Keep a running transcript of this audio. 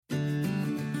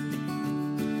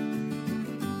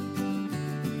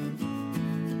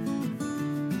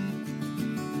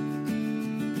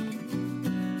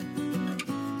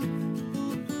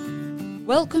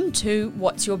Welcome to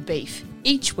What's Your Beef?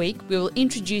 Each week we will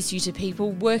introduce you to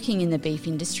people working in the beef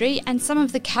industry and some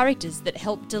of the characters that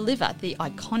help deliver the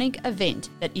iconic event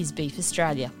that is Beef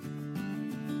Australia.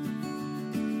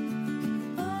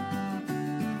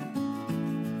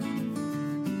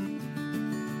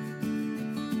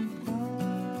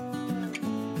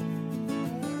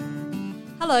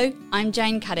 Hello, I'm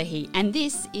Jane Cudahy and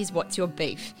this is What's Your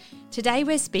Beef? Today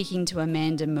we're speaking to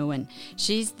Amanda Muin.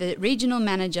 She's the Regional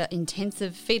Manager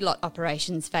Intensive Feedlot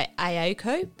Operations for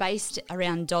AACO based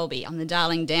around Dalby on the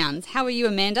Darling Downs. How are you,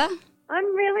 Amanda?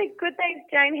 I'm really good, thanks,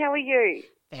 Jane. How are you?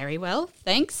 Very well,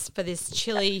 thanks for this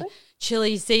chilly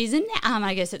season.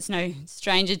 I guess it's no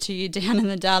stranger to you down in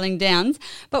the Darling Downs.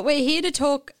 But we're here to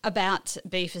talk about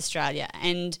Beef Australia.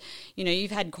 And, you know,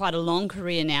 you've had quite a long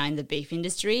career now in the beef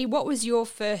industry. What was your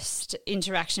first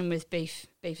interaction with Beef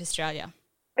Australia?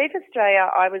 Beef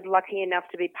Australia, I was lucky enough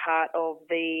to be part of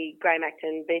the Graham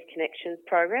Acton Beef Connections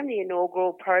program, the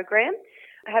inaugural program.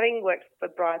 Having worked for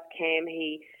Bryce Cam,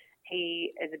 he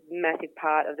is a massive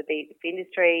part of the beef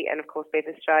industry and, of course, Beef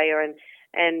Australia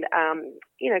and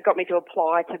got me to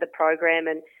apply to the program.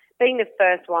 And being the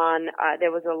first one,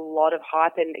 there was a lot of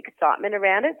hype and excitement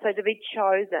around it. So to be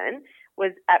chosen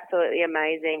was absolutely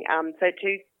amazing. So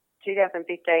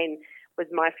 2015 was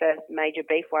my first major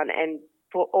beef one, and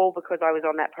all because I was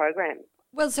on that program.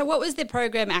 Well, so what was the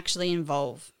program actually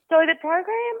involve? So the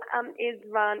program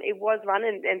was run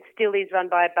and still is run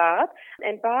by Barb,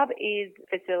 and Barb is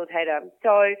facilitator.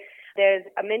 So there's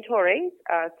a mentoring,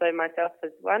 so myself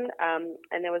was one,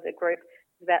 and there was a group,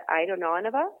 about 8 or 9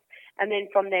 of us, and then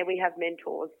from there we have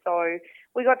mentors. So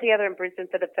we got together in Brisbane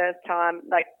for the first time.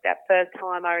 Like that first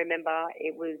time, I remember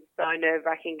it was so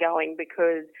nerve-wracking going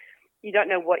because you don't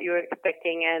know what you're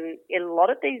expecting, and a lot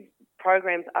of these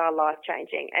programs are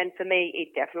life-changing, and for me it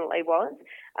definitely was.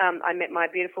 I met my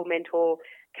beautiful mentor,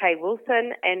 Kay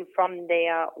Wilson, and from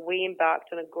there we embarked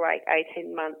on a great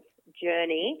 18-month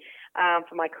journey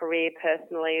for my career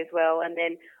personally as well, and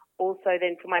then also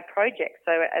for my project.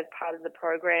 So as part of the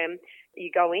program,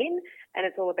 you go in and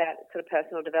it's all about sort of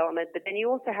personal development, but then you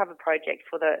also have a project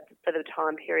for the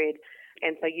time period,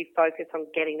 and so you focus on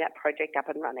getting that project up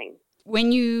and running.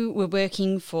 When you were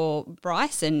working for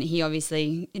Bryce, and he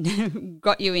obviously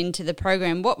got you into the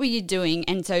program, what were you doing,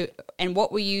 and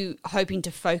what were you hoping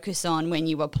to focus on when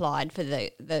you applied for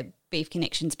the Beef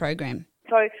Connections program?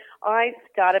 So I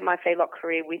started my feedlot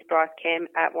career with Bryce Cam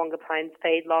at Wonga Plains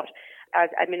Feedlot as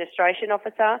administration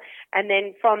officer, and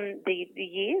then from the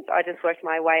years I just worked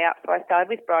my way up. So I started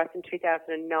with Bryce in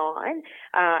 2009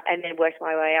 and then worked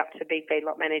my way up to be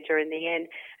feedlot manager in the end,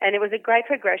 and it was a great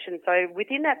progression. So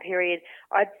within that period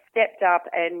I'd stepped up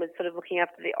and was sort of looking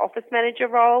after the office manager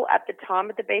role at the time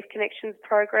of the Beef Connections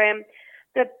program.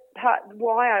 The part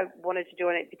why I wanted to do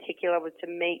it in particular was to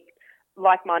meet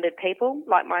like-minded people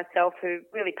like myself who are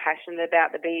really passionate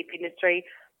about the beef industry.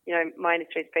 You know, my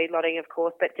industry is feedlotting, of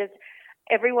course, but just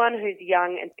everyone who's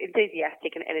young and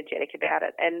enthusiastic and energetic about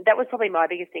it. And that was probably my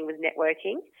biggest thing, was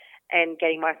networking and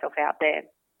getting myself out there.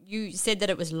 You said that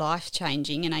it was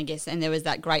life-changing, and there was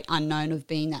that great unknown of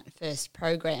being that first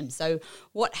program. So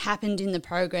what happened in the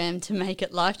program to make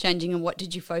it life-changing, and what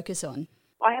did you focus on?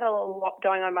 I had a lot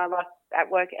going on in my life at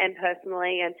work and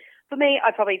personally, and for me,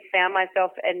 I probably found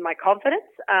myself and my confidence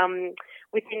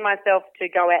within myself to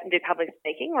go out and do public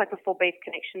speaking. Like before Beef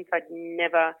Connections, I'd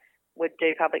never would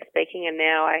do public speaking, and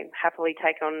now I happily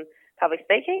take on public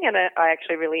speaking, and I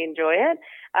actually really enjoy it.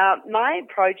 My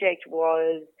project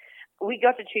was, we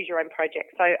got to choose your own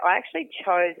project. So I actually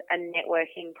chose a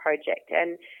networking project,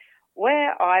 and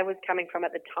where I was coming from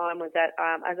at the time was that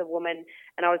as a woman,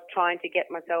 and I was trying to get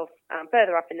myself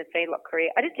further up in the feedlot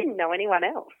career, I just didn't know anyone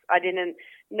else. I didn't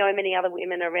know many other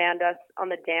women around us on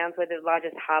the Downs. We're the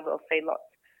largest hub of feedlots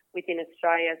within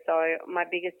Australia. So my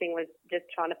biggest thing was just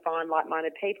trying to find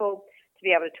like-minded people to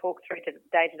be able to talk through to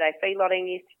day-to-day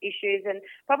feedlotting issues, and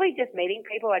probably just meeting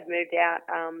people. I'd moved out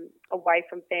away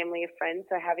from family or friends,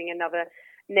 so having another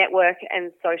network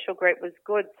and social group was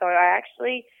good. So I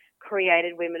actually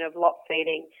created Women of Lot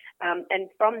Feeding, and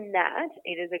from that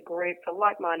it is a group for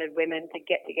like-minded women to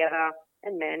get together,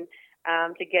 and men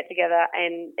to get together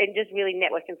and just really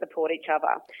network and support each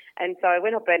other. And so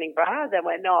we're not burning bras, and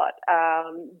we're not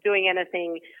doing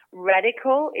anything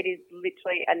radical. It is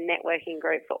literally a networking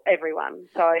group for everyone,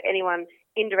 so anyone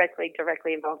indirectly,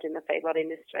 directly involved in the feedlot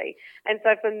industry. And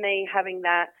so for me, having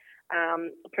that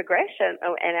progression,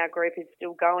 and our group is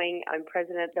still going. I'm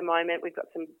president at the moment. We've got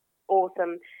some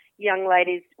awesome young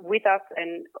ladies with us,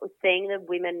 and seeing the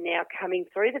women now coming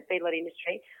through the feedlot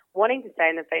industry, wanting to stay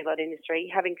in the feedlot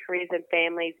industry, having careers and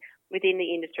families, within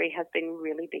the industry has been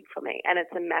really big for me, and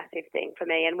it's a massive thing for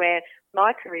me. And where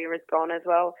my career has gone as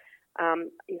well, I'm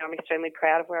extremely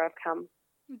proud of where I've come.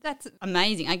 That's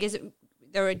amazing. I guess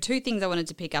there are two things I wanted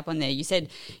to pick up on there. You said,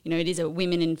 it is a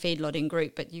women in feedlotting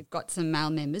group, but you've got some male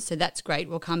members, so that's great.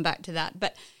 We'll come back to that.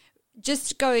 But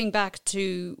just going back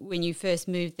to when you first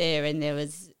moved there and there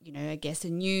was, I guess a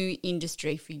new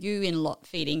industry for you in lot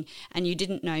feeding and you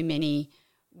didn't know many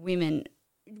women.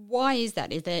 Why is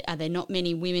that? Are there not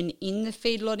many women in the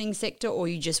feedlotting sector, or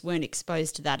you just weren't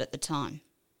exposed to that at the time?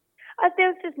 There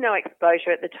was just no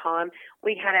exposure at the time.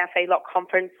 We had our feedlot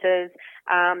conferences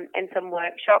and some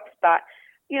workshops, but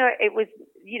it was,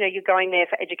 you're going there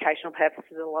for educational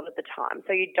purposes a lot of the time,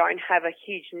 so you don't have a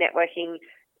huge networking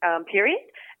period.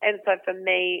 And so for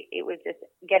me, it was just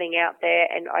getting out there,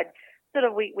 and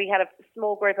we had a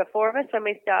small group of 4 of us when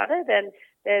we started, and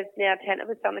there's now 10 of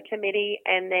us on the committee,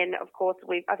 and then of course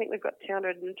I think we've got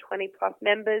 220 plus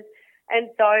members, and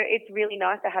so it's really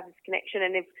nice to have this connection.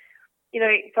 And if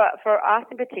for us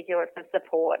in particular, it's the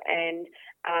support and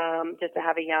just to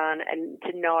have a yarn and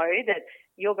to know that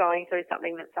you're going through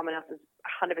something that someone else is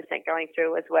 100% going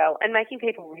through as well, and making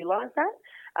people realise that.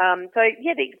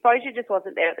 The exposure just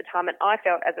wasn't there at the time, and I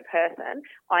felt as a person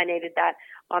I needed that.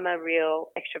 I'm a real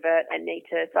extrovert and need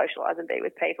to socialise and be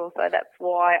with people, so that's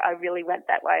why I really went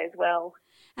that way as well.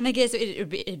 And I guess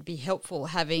it'd be helpful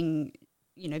having,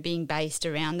 being based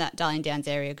around that Darling Downs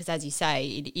area, because as you say,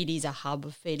 it is a hub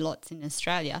of feedlots in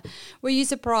Australia. Were you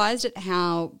surprised at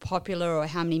how popular or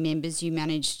how many members you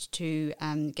managed to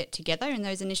get together in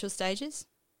those initial stages?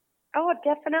 Oh,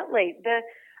 definitely.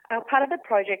 Part of the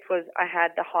project was I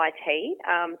had the high tea,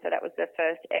 so that was the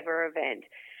first ever event.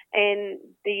 And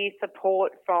the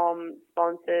support from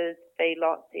sponsors,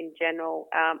 feedlots in general,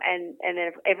 and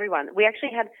then everyone. We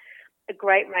actually had a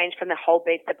great range from the whole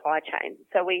beef supply chain.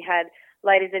 So we had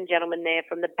ladies and gentlemen there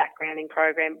from the backgrounding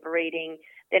program, breeding,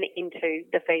 then into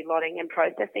the feedlotting and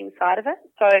processing side of it.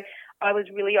 So I was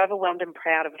really overwhelmed and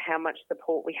proud of how much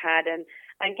support we had, and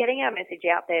getting our message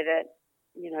out there that,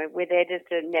 we're there just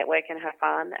to network and have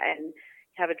fun and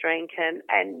have a drink and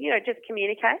just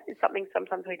communicate. It's something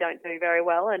sometimes we don't do very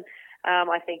well. And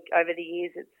I think over the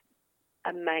years it's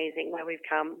amazing where we've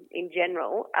come in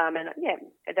general.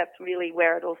 That's really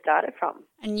where it all started from.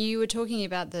 And you were talking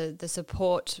about the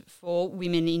support for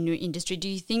women in your industry. Do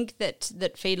you think that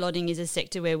feedlotting is a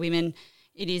sector where women,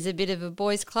 it is a bit of a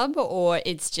boys' club, or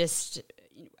it's just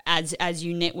as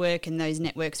you network and those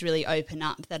networks really open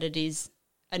up that it is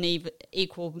an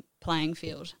equal playing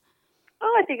field?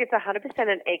 Oh, I think it's 100%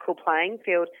 an equal playing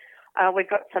field. We've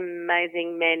got some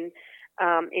amazing men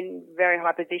in very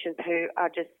high positions who are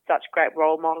just such great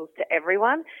role models to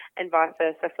everyone, and vice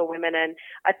versa for women. And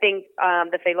I think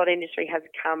the feedlot industry has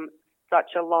come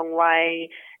such a long way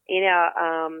in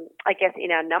our,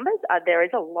 in our numbers. There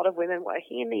is a lot of women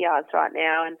working in the yards right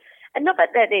now, and not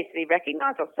that needs to be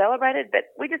recognised or celebrated,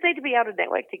 but we just need to be able to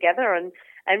network together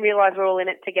and realise we're all in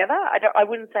it together. I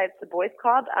wouldn't say it's the boys'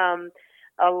 club.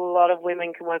 A lot of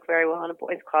women can work very well in a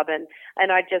boys' club, and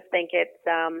I just think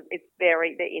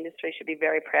the industry should be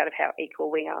very proud of how equal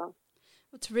we are.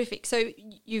 Well, terrific. So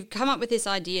you've come up with this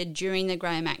idea during the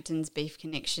Graham Acton's Beef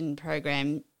Connection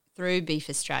program through Beef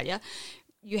Australia.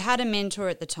 You had a mentor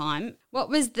at the time. What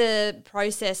was the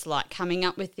process like, coming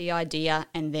up with the idea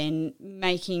and then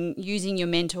using your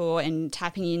mentor and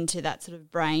tapping into that sort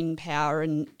of brain power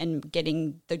and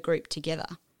getting the group together?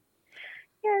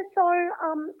 Yeah, so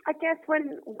I guess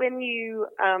when you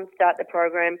start the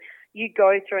program, you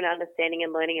go through an understanding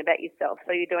and learning about yourself.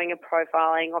 So you're doing a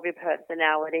profiling of your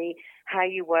personality, how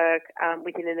you work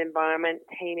within an environment,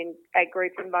 a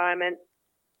group environment.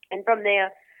 And from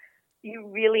there, you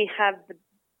really have the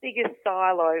biggest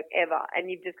silo ever, and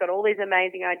you've just got all these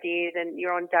amazing ideas, and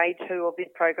you're on day 2 of this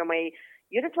program where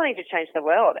you're just wanting to change the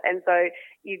world. And so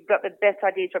you've got the best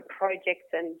ideas for projects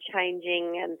and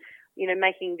changing and,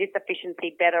 making this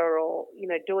efficiency better, or,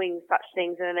 doing such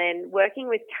things. And then working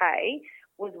with Kay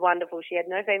was wonderful. She had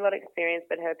no feedlot experience,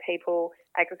 but her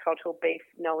agricultural beef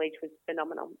knowledge was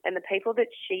phenomenal. And the people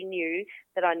that she knew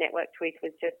that I networked with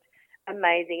was just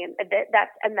amazing.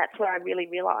 And that's where I really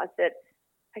realised that,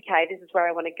 okay, this is where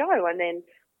I want to go. And then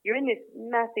you're in this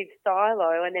massive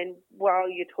silo, and then while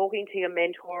you're talking to your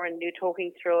mentor and you're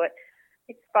talking through it,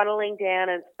 it's funneling down,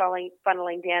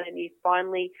 and you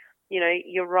finally,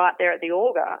 you're right there at the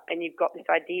auger and you've got this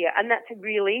idea. And that's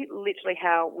really literally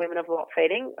how Women of Lot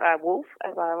Feeding, WOLF,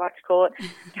 as I like to call it,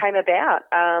 came about.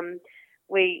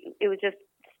 It was just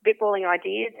spitballing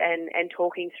ideas and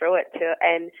talking through it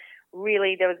and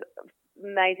really there was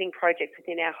amazing projects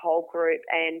within our whole group,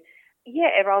 and yeah,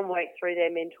 everyone worked through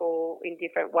their mentor in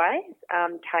different ways.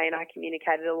 Kay and I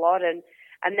communicated a lot, and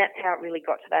that's how it really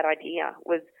got to that idea,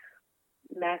 was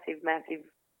massive,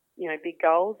 big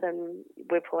goals, and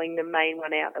we're pulling the main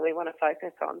one out that we want to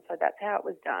focus on. So that's how it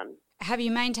was done. Have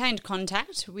you maintained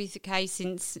contact with Kay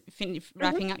since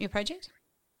wrapping up your project?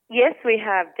 Yes, we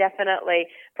have, definitely.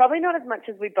 Probably not as much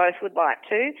as we both would like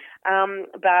to,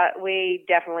 but we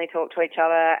definitely talk to each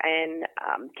other, and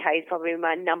Kay's probably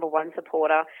my number one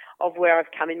supporter of where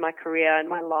I've come in my career and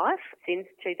my life since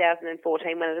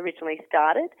 2014 when it originally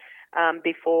started,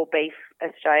 before Beef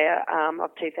Australia of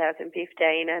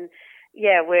 2015. And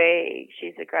yeah,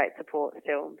 she's a great support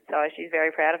still. So she's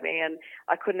very proud of me, and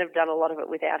I couldn't have done a lot of it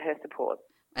without her support.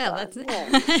 Well,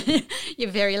 you're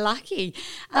very lucky.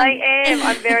 I am.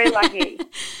 I'm very lucky.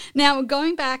 Now,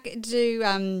 going back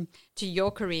to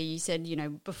your career, you said,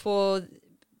 before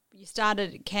you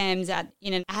started at CAMS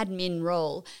in an admin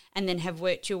role and then have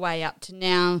worked your way up to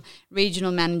now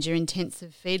Regional Manager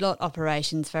Intensive Feedlot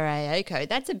Operations for AACO.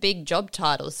 That's a big job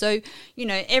title. So,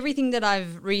 everything that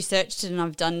I've researched, and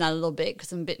I've done that a little bit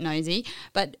because I'm a bit nosy,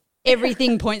 but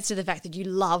everything points to the fact that you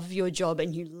love your job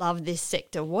and you love this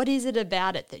sector. What is it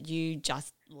about it that you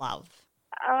just love?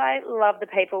 I love the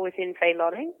people within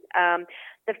feedlotting.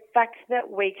 The fact that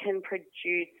we can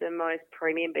produce the most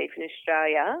premium beef in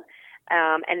Australia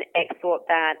and export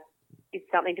that is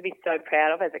something to be so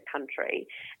proud of as a country.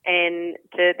 And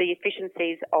the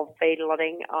efficiencies of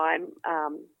feedlotting, I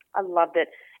love that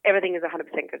everything is 100%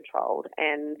 controlled.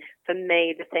 And for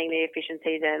me, seeing the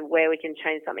efficiencies and where we can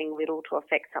change something little to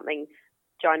affect something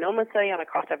ginormously on a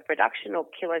cost of production or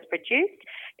kilos produced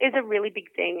is a really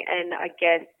big thing. And I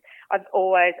guess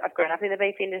I've grown up in the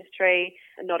beef industry,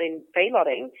 not in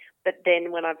feedlotting, but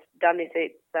then when I've done this,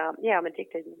 I'm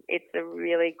addicted. It's a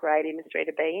really great industry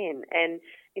to be in. And,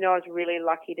 I was really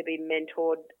lucky to be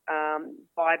mentored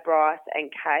by Bryce and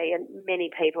Kay and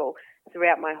many people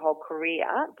throughout my whole career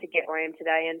to get where I am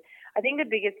today. And I think the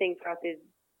biggest thing for us is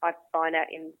I find out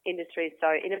in industry is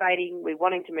so innovating. We're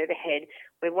wanting to move ahead.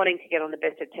 We're wanting to get on the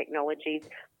best of technologies,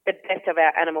 the best of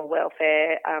our animal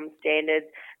welfare standards,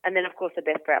 and then, of course, the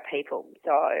best for our people.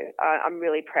 So I'm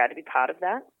really proud to be part of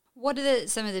that. What are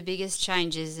some of the biggest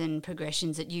changes and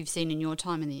progressions that you've seen in your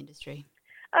time in the industry?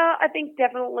 I think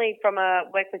definitely from a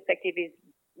work perspective is,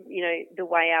 the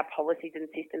way our policies and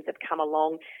systems have come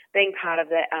along. Being part of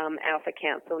the Alpha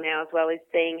Council now as well is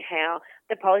seeing how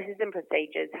the policies and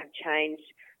procedures have changed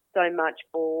so much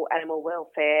for animal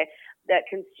welfare, that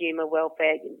consumer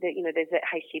welfare, there's the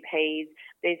HGPs,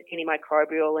 there's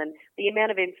antimicrobial, and the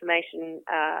amount of information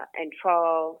and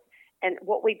trials and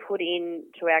what we put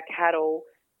into our cattle,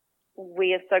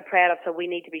 we are so proud of, so we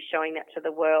need to be showing that to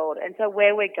the world. And so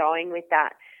where we're going with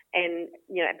that and,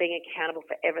 being accountable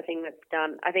for everything that's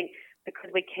done, I think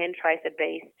because we can trace a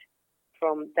beast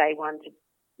from day one to,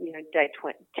 day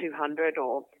 200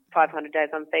 or 500 days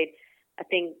on feed, I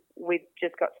think we've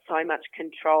just got so much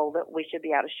control that we should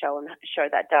be able to show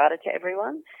that data to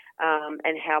everyone,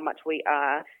 and how much we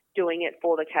are doing it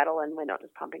for the cattle, and we're not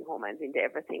just pumping hormones into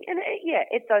everything. And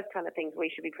it's those kind of things we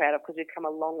should be proud of because we've come a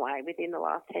long way within the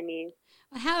last 10 years.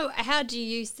 How do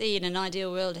you see, in an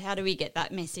ideal world, how do we get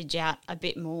that message out a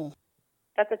bit more?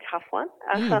 That's a tough one.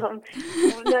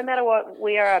 No matter what,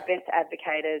 we are our best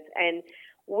advocators, and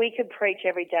we could preach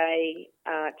every day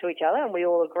to each other, and we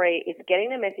all agree it's getting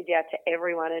the message out to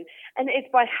everyone. And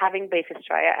it's by having Beef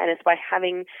Australia, and it's by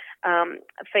having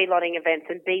feedlotting events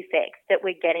and BeefX that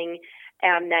we're getting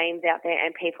our names out there,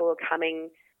 and people are coming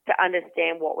to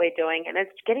understand what we're doing, and it's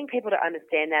getting people to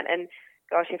understand that. And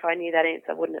gosh, if I knew that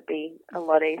answer, wouldn't it be a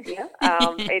lot easier?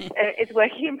 It's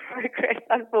working in progress,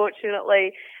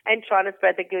 unfortunately, and trying to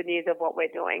spread the good news of what we're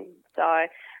doing. So,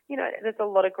 there's a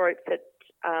lot of groups that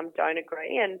don't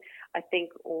agree, and I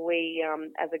think we,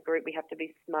 as a group, we have to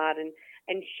be smart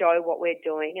and show what we're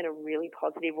doing in a really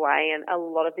positive way, and a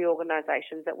lot of the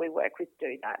organisations that we work with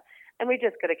do that. And we've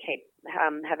just got to keep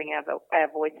having our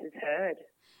voices heard.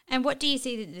 And what do you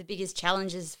see that the biggest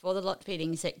challenges for the lot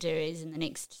feeding sector is in the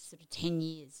next sort of 10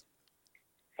 years?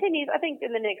 10 years, I think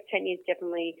in the next 10 years,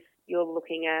 definitely you're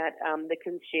looking at the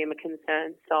consumer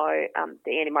concerns. So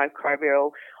the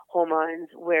antimicrobial hormones,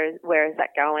 where is that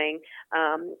going?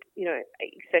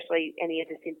 Especially any of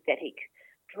the synthetic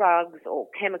drugs or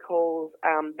chemicals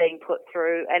being put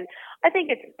through. And I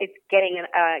think it's getting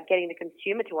the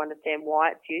consumer to understand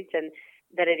why it's used and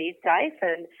that it is safe.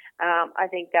 And I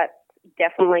think that's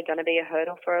definitely going to be a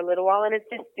hurdle for a little while. And it's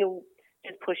just still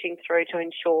just pushing through to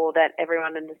ensure that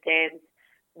everyone understands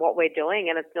what we're doing,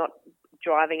 and it's not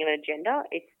driving an agenda.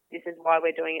 This is why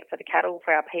we're doing it, for the cattle,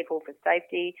 for our people, for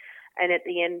safety, And at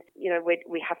the end,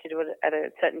 we have to do it at a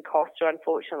certain cost, or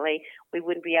unfortunately, we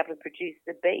wouldn't be able to produce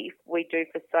the beef we do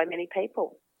for so many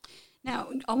people. Now,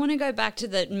 I want to go back to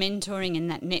the mentoring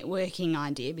and that networking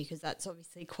idea, because that's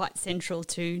obviously quite central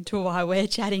to why we're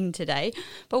chatting today.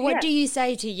 But what do you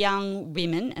say to young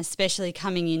women, especially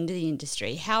coming into the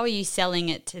industry? How are you selling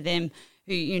it to them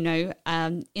who,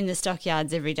 in the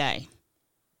stockyards every day?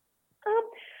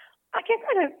 I guess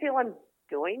I don't feel I'm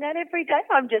doing that every day.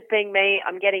 I'm just being me.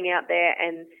 I'm getting out there,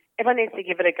 and everyone needs to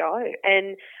give it a go.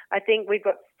 And I think we've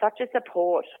got such a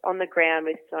support on the ground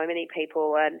with so many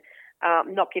people, and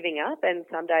not giving up. And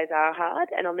some days are hard,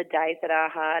 and on the days that are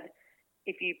hard,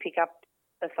 if you pick up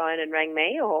the phone and rang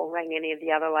me or rang any of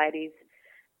the other ladies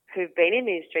who've been in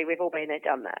the industry, we've all been there,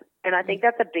 done that. And I think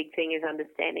that's a big thing, is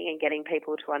understanding and getting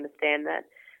people to understand that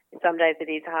some days it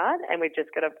is hard, and we've just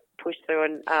got to push through.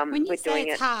 And when you say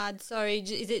it's hard, sorry,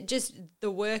 is it just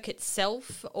the work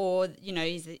itself, or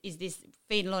is this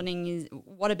feedlotting?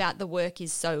 What about the work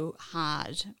is so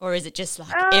hard, or is it just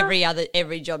like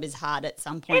every job is hard at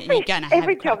some point? And you're going to have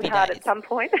every job's hard days. At some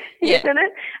point, isn't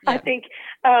it? Yeah. I think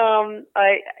some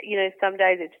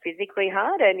days it's physically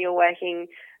hard, and you're working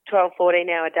 12,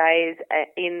 14-hour days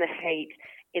in the heat,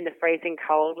 in the freezing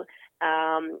cold.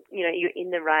 You're in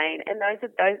the rain, and those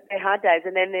are hard days.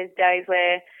 And then there's days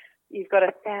where you've got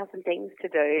 1,000 things to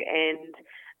do,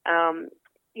 and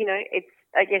it's,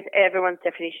 I guess, everyone's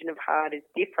definition of hard is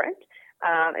different,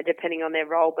 depending on their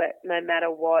role. But no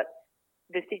matter what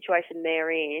the situation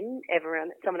they're in,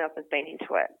 someone else has been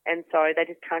into it, and so they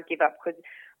just can't give up, because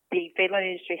the feedlot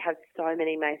industry has so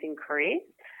many amazing careers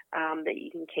that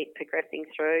you can keep progressing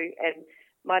through. And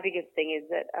my biggest thing is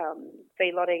that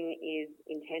feedlotting is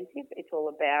intensive. It's all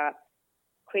about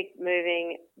quick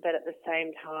moving, but at the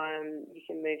same time, you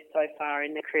can move so far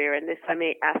in the career, and there's so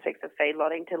many aspects of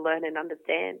feedlotting to learn and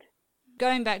understand.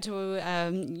 Going back to,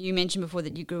 you mentioned before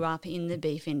that you grew up in the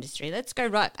beef industry. Let's go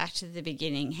right back to the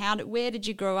beginning. Where did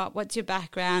you grow up? What's your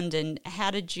background, and how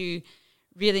did you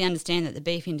really understand that the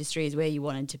beef industry is where you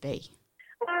wanted to be?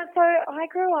 So I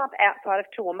grew up outside of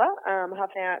Toowoomba, half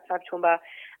an hour outside of Toowoomba,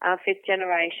 fifth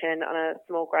generation on a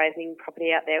small grazing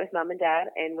property out there with mum and dad,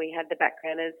 and we had the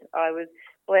background as I was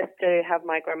blessed to have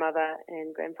my grandmother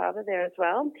and grandfather there as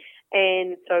well.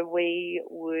 And so we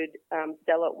would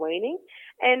sell at weaning,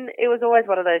 and it was always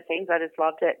one of those things. I just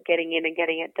loved it, getting in and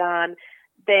getting it done.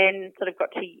 Then sort of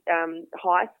got to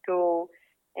high school,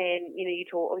 and, you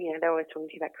talk, they're always talking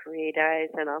to you about career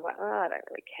days, and I was like, I don't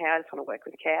really care, I just want to work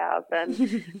with cows.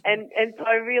 And and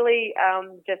so really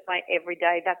just like every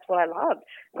day, that's what I loved.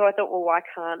 So I thought, well, why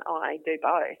can't I do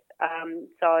both?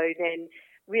 So then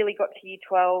really got to year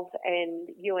 12, and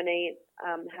UNE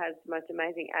has the most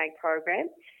amazing ag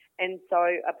program, and so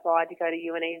applied to go to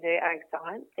UNE, the ag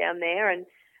science down there, and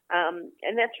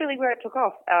that's really where it took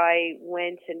off. I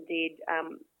went and did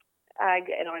ag,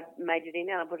 and I majored in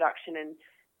animal production and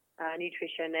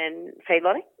nutrition and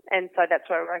feedlotting, and so that's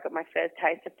where I got my first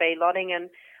taste of feedlotting. And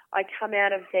I come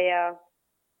out of there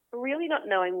really not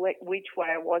knowing which way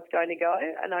I was going to go,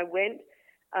 and I went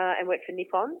and worked for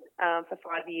Nippon for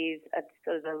 5 years at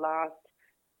sort of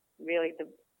the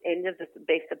end of the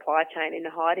beef supply chain in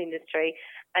the hide industry,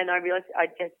 and I realised I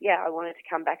wanted to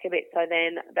come back a bit. So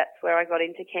then that's where I got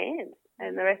into cans,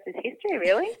 and the rest is history,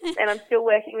 really. And I'm still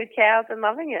working with cows and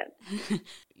loving it.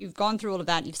 You've gone through all of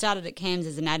that. You've started at CAMS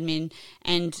as an admin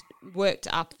and worked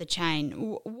up the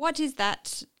chain. What is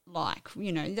that like?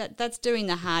 That's doing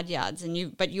the hard yards,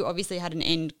 but you obviously had an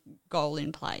end goal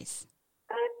in place.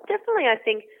 Definitely, I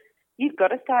think you've got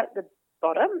to start at the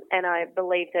bottom, and I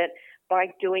believe that by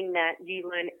doing that, you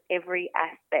learn every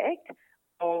aspect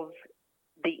of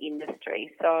the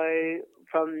industry. So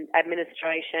from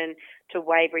administration to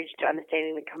weighbridge to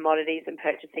understanding the commodities and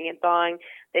purchasing and buying,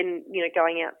 then,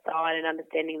 going outside and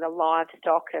understanding the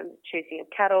livestock and choosing of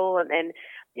cattle, and then,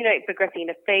 progressing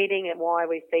into feeding and why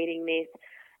we're feeding this.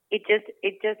 It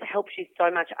just helps you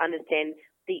so much understand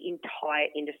the entire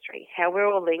industry, how we're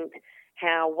all linked,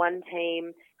 how one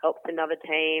team helps another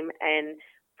team. And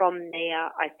from there,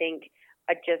 I think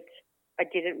I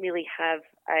didn't really have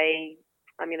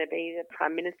I'm going to be the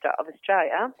Prime Minister of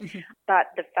Australia, but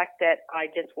the fact that I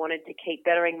just wanted to keep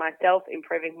bettering myself,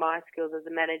 improving my skills as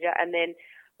a manager, and then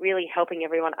really helping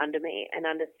everyone under me and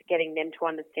getting them to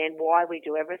understand why we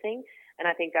do everything. And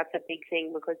I think that's a big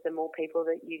thing, because the more people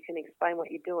that you can explain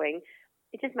what you're doing,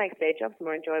 it just makes their jobs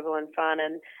more enjoyable and fun.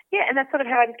 And and that's sort of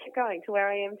how I just kept going to where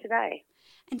I am today.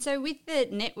 And so with the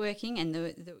networking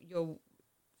and your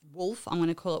Wolf, I'm going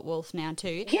to call it Wolf now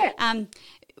too. Yeah.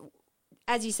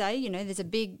 As you say, there's a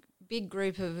big big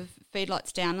group of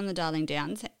feedlots down on the Darling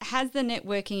Downs. Has the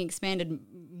networking expanded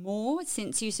more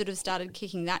since you sort of started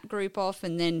kicking that group off,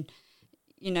 and then,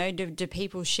 you know, do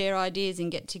people share ideas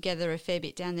and get together a fair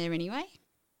bit down there anyway?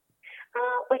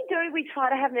 We do. We try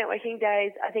to have networking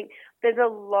days. I think there's a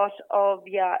lot of,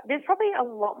 there's probably a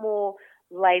lot more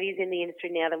ladies in the industry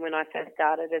now than when I first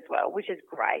started as well, which is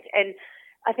great. And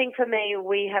I think for me,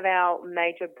 we have our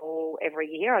major ball every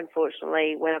year.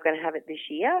 Unfortunately, we're not going to have it this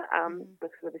year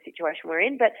because of the situation we're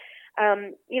in. But,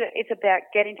 you know, it's about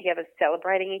getting together,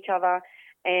 celebrating each other,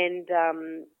 and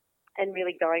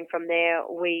really going from there.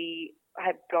 We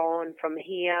have gone from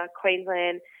here,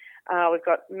 Queensland. We've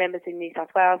got members in New South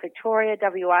Wales, Victoria,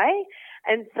 WA.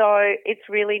 And so it's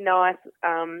really nice,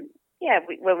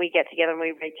 when we get together and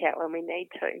we reach out when we need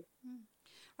to.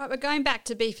 Right, we're going back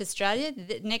to Beef Australia.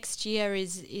 Next year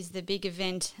is the big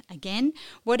event again.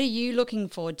 What are you looking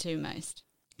forward to most?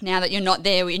 Now that you're not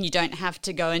there and you don't have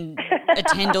to go and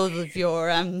attend all of your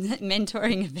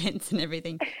mentoring events and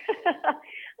everything.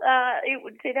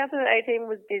 2018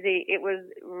 was busy. It was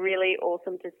really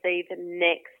awesome to see the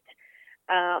next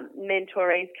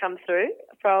mentorees come through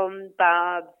from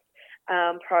Barb's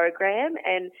program,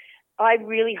 and I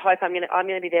really hope I'm going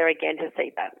to be there again to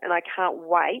see that, and I can't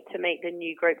wait to meet the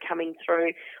new group coming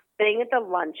through. Being at the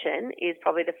luncheon is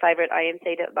probably the favourite. I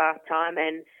emceed it last time,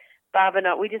 and Barb and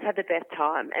I, we just had the best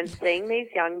time, and seeing these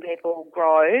young people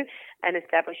grow and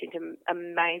establish into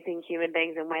amazing human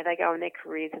beings and where they go in their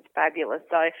careers is fabulous.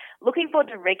 So looking forward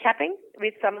to recapping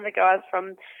with some of the guys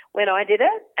from when I did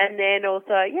it, and then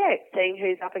also, seeing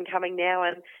who's up and coming now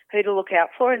and who to look out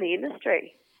for in the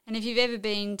industry. And if you've ever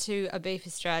been to a Beef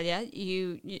Australia,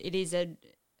 it is a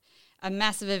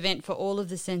massive event for all of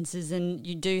the senses, and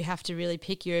you do have to really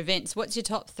pick your events. What's your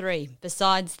top three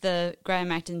besides the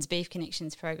Graham Acton's Beef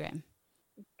Connections program?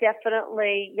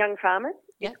 Definitely Young Farmers.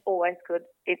 It's always good.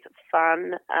 It's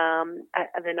fun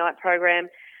at the night program.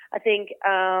 I think,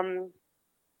 oh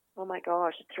my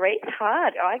gosh, three's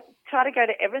hard. I try to go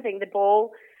to everything. The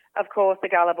ball, of course, the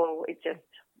gala ball is just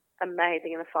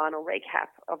amazing in the final recap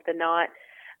of the night.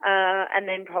 And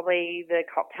then probably the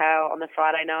cocktail on the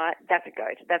Friday night. That's a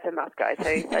go-to. That's a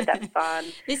must-go-to. So that's fun.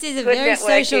 This is a very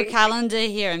social calendar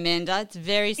here, Amanda. It's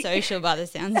very social by the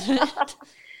sounds of it.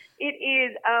 It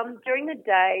is. During the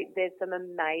day, there's some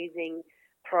amazing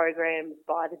programs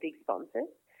by the big sponsors.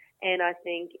 And I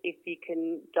think if you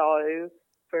can go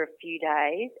for a few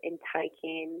days and take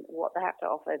in what they have to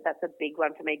offer, that's a big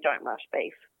one for me. Don't rush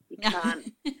beef.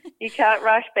 You can't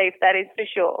rush beef, that is for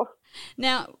sure.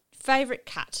 Now, favourite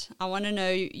cut. I want to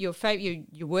know your favourite.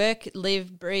 You work,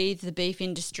 live, breathe the beef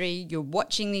industry. You're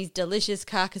watching these delicious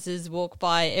carcasses walk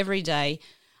by every day.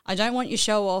 I don't want you to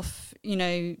show off,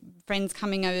 friends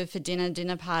coming over for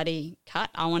dinner party cut.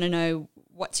 I want to know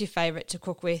what's your favourite to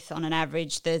cook with on an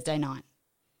average Thursday night?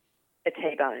 A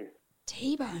T-bone.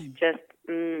 T-bone? Just,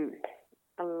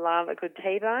 I love a good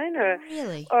T-bone.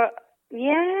 Really?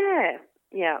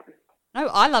 Yeah. No,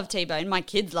 I love T-bone. My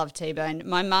kids love T-bone.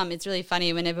 My mum, it's really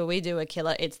funny, whenever we do a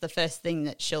killer, it's the first thing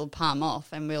that she'll palm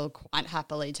off and we'll quite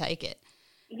happily take it.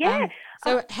 Yeah.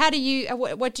 So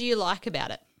what do you like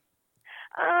about it?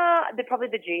 Probably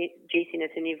the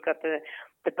juiciness, and you've got the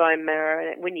bone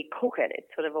marrow, and when you cook it, it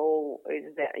sort of all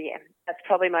oozes out. Yeah, that's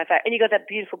probably my favourite. And you got that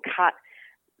beautiful cut,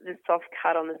 the soft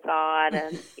cut on the side,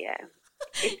 and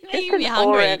It's making me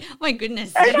hungry. Oh my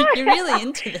goodness, you're really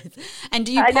into this. And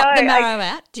do you pop the marrow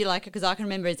out? Do you like it? Because I can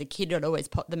remember as a kid I'd always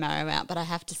pop the marrow out, but I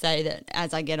have to say that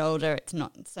as I get older, it's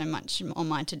not so much on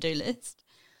my to-do list.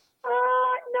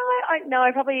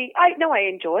 I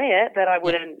enjoy it, but I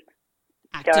wouldn't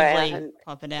actively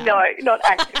pop it out. No, not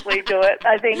actively do it.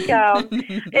 I think, and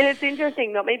it's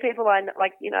interesting. Not many people,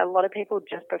 a lot of people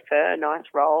just prefer a nice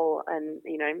roll and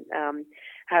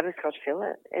have a Scotch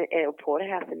fillet or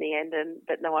porterhouse in the end.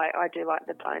 But no, I do like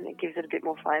the bone. It gives it a bit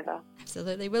more flavour.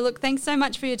 Absolutely. Well, look, thanks so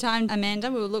much for your time,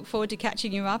 Amanda. We'll look forward to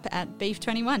catching you up at Beef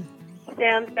 21.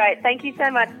 Sounds great. Thank you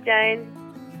so much, Jane.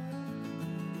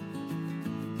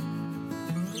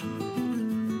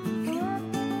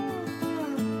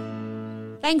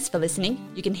 Thanks for listening.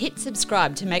 You can hit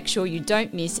subscribe to make sure you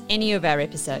don't miss any of our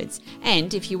episodes.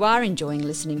 And if you are enjoying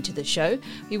listening to the show,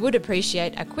 we would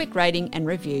appreciate a quick rating and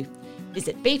review.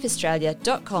 Visit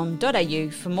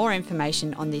beefaustralia.com.au for more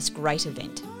information on this great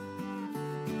event.